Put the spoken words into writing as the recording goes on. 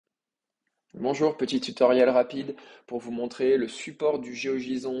Bonjour, petit tutoriel rapide pour vous montrer le support du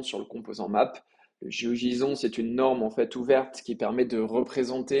GeoJSON sur le composant map. Le GeoJSON, c'est une norme en fait ouverte qui permet de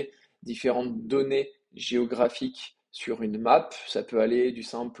représenter différentes données géographiques sur une map. Ça peut aller du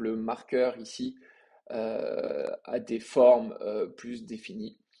simple marqueur ici à des formes plus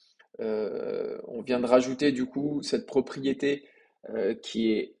définies. On vient de rajouter du coup cette propriété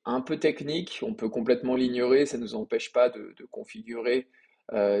qui est un peu technique. On peut complètement l'ignorer, ça ne nous empêche pas de configurer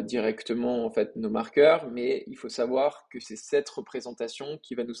directement en fait nos marqueurs, mais il faut savoir que c'est cette représentation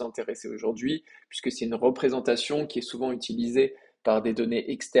qui va nous intéresser aujourd'hui, puisque c'est une représentation qui est souvent utilisée par des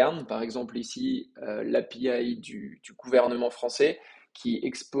données externes, par exemple ici l'API du gouvernement français qui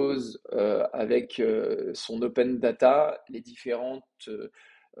expose avec son open data les différentes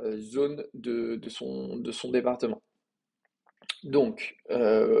zones de son département. Donc,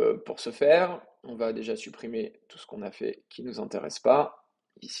 pour ce faire, on va déjà supprimer tout ce qu'on a fait qui ne nous intéresse pas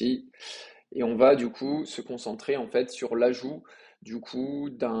ici, et on va du coup se concentrer en fait sur l'ajout du coup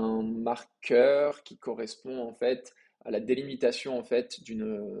d'un marqueur qui correspond en fait à la délimitation en fait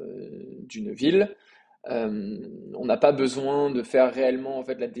d'une ville. On n'a pas besoin de faire réellement en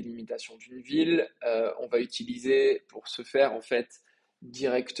fait la délimitation d'une ville. On va utiliser pour ce faire en fait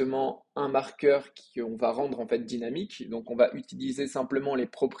directement un marqueur qu'on va rendre en fait dynamique. Donc on va utiliser simplement les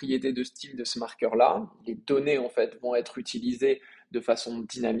propriétés de style de ce marqueur-là. Les données en fait vont être utilisées de façon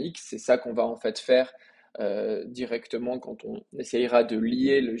dynamique. C'est ça qu'on va en fait faire directement quand on essayera de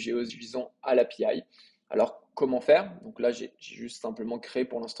lier le GeoJSON à l'API. Alors comment faire? Donc là j'ai juste simplement créé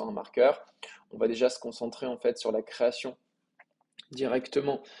pour l'instant un marqueur. On va déjà se concentrer en fait sur la création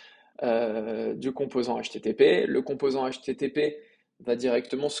directement du composant HTTP. Le composant HTTP va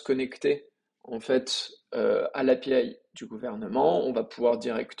directement se connecter en fait à l'API du gouvernement. On va pouvoir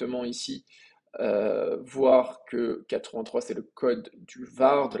directement ici voir que 83 c'est le code du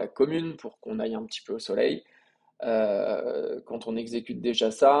VAR de la commune pour qu'on aille un petit peu au soleil. Quand on exécute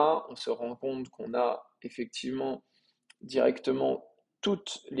déjà ça, on se rend compte qu'on a effectivement directement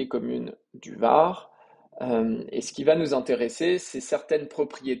toutes les communes du Var. Et ce qui va nous intéresser, c'est certaines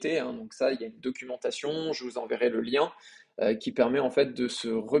propriétés, hein. Donc ça, il y a une documentation, je vous enverrai le lien, qui permet en fait de se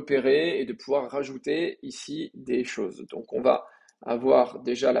repérer et de pouvoir rajouter ici des choses. Donc on va avoir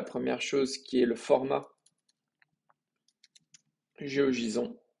déjà la première chose qui est le format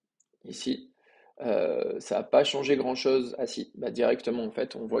GeoJSON ici. Ça n'a pas changé grand-chose. Ah si, bah directement en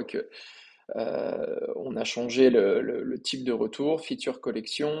fait, on voit que on a changé le type de retour, feature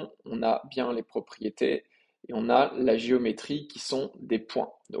collection, on a bien les propriétés et on a la géométrie qui sont des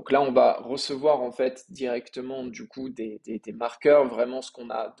points. Donc là, on va recevoir en fait directement du coup des marqueurs, vraiment ce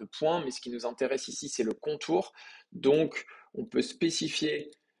qu'on a de points, mais ce qui nous intéresse ici, c'est le contour. Donc, on peut spécifier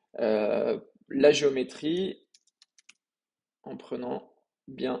la géométrie en prenant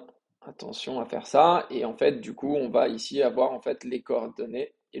bien attention à faire ça. Et en fait, du coup, on va ici avoir en fait les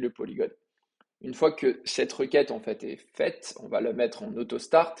coordonnées et le polygone. Une fois que cette requête en fait est faite, on va le mettre en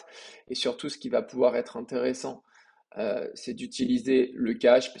auto-start et surtout ce qui va pouvoir être intéressant, c'est d'utiliser le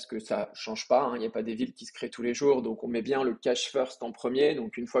cache parce que ça ne change pas, hein, il n'y a pas des villes qui se créent tous les jours, donc on met bien le cache first en premier.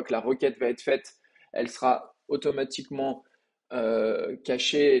 Donc une fois que la requête va être faite, elle sera automatiquement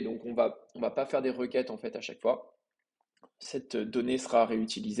cachée, donc on va pas faire des requêtes en fait à chaque fois. Cette donnée sera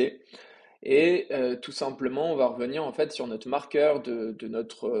réutilisée. Et tout simplement, on va revenir en fait sur notre marqueur de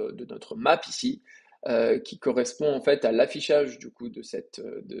notre map ici, qui correspond en fait à l'affichage du coup de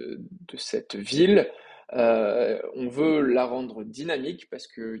cette ville. On veut la rendre dynamique parce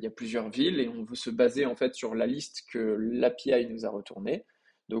qu'il y a plusieurs villes et on veut se baser en fait sur la liste que l'API nous a retournée.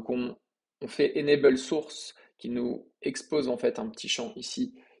 Donc on fait enable source qui nous expose en fait un petit champ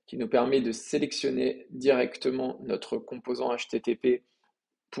ici qui nous permet de sélectionner directement notre composant HTTP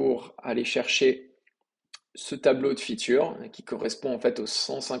pour aller chercher ce tableau de features qui correspond en fait aux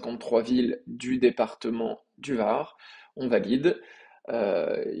 153 villes du département du Var. On valide.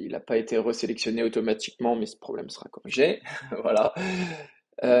 Il n'a pas été resélectionné automatiquement, mais ce problème sera corrigé. Voilà.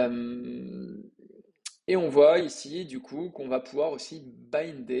 Et on voit ici du coup qu'on va pouvoir aussi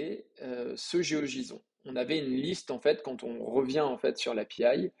binder ce GeoJSON. On avait une liste en fait quand on revient en fait sur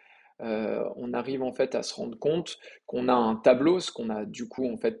l'API. On arrive en fait à se rendre compte qu'on a un tableau, ce qu'on a du coup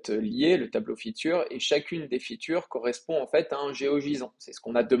en fait lié, le tableau feature, et chacune des features correspond en fait à un GeoJSON. C'est ce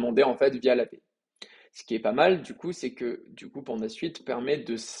qu'on a demandé en fait via l'API. Ce qui est pas mal du coup, c'est que du coup PandaSuite permet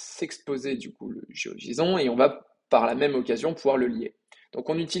de s'exposer du coup le GeoJSON et on va par la même occasion pouvoir le lier. Donc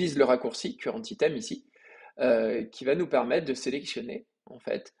on utilise le raccourci current item ici, qui va nous permettre de sélectionner en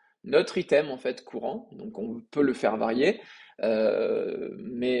fait notre item en fait courant. Donc on peut le faire varier,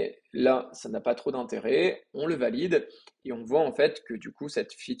 mais là ça n'a pas trop d'intérêt. On le valide et on voit en fait que du coup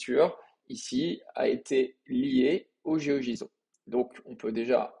cette feature ici, a été lié au GeoJSON. Donc, on peut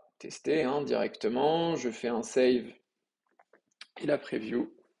déjà tester directement. Je fais un save et la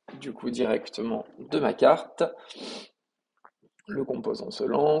preview, du coup, directement de ma carte. Le composant se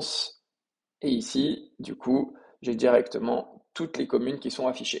lance. Et ici, du coup, j'ai directement toutes les communes qui sont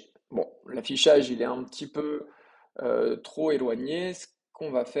affichées. Bon, l'affichage, il est un petit peu trop éloigné. Ce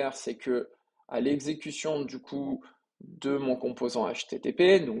qu'on va faire, c'est que à l'exécution, du coup, de mon composant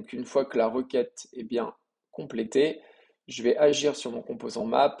HTTP, donc une fois que la requête est bien complétée, je vais agir sur mon composant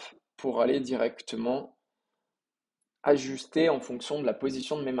map pour aller directement ajuster en fonction de la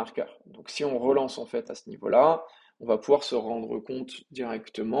position de mes marqueurs. Donc si on relance en fait à ce niveau-là, on va pouvoir se rendre compte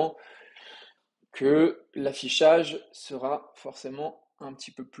directement que l'affichage sera forcément un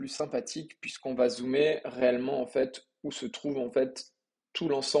petit peu plus sympathique puisqu'on va zoomer réellement en fait où se trouve en fait tout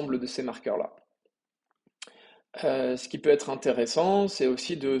l'ensemble de ces marqueurs-là. Ce qui peut être intéressant, c'est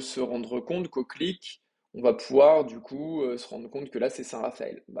aussi de se rendre compte qu'au clic, on va pouvoir du coup se rendre compte que là c'est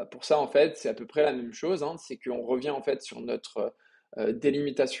Saint-Raphaël. Bah, pour ça en fait c'est à peu près la même chose, c'est qu'on revient en fait sur notre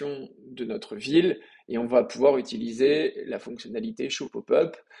délimitation de notre ville et on va pouvoir utiliser la fonctionnalité Show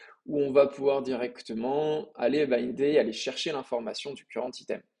Pop-up où on va pouvoir directement aller valider, aller chercher l'information du current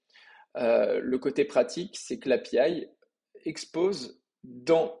item. Le côté pratique, c'est que l'API expose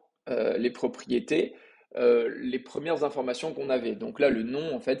dans les propriétés les premières informations qu'on avait. Donc là, le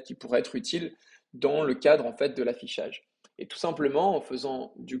nom en fait qui pourrait être utile dans le cadre en fait de l'affichage. Et tout simplement en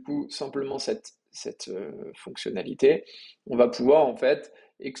faisant du coup simplement cette fonctionnalité, on va pouvoir en fait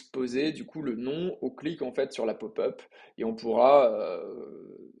exposer du coup le nom au clic en fait sur la pop-up et on pourra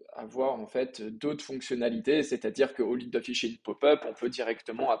avoir en fait d'autres fonctionnalités, c'est-à-dire qu'au lieu d'afficher une pop-up, on peut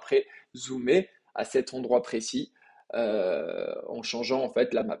directement après zoomer à cet endroit précis en changeant en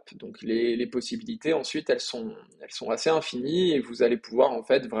fait la map. Donc les possibilités ensuite elles sont assez infinies et vous allez pouvoir en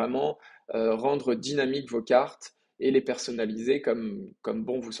fait vraiment rendre dynamiques vos cartes et les personnaliser comme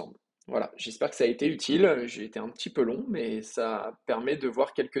bon vous semble. Voilà, j'espère que ça a été utile. J'ai été un petit peu long, mais ça permet de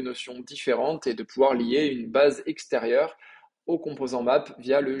voir quelques notions différentes et de pouvoir lier une base extérieure au composant map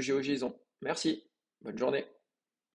via le GeoJSON. Merci, bonne journée.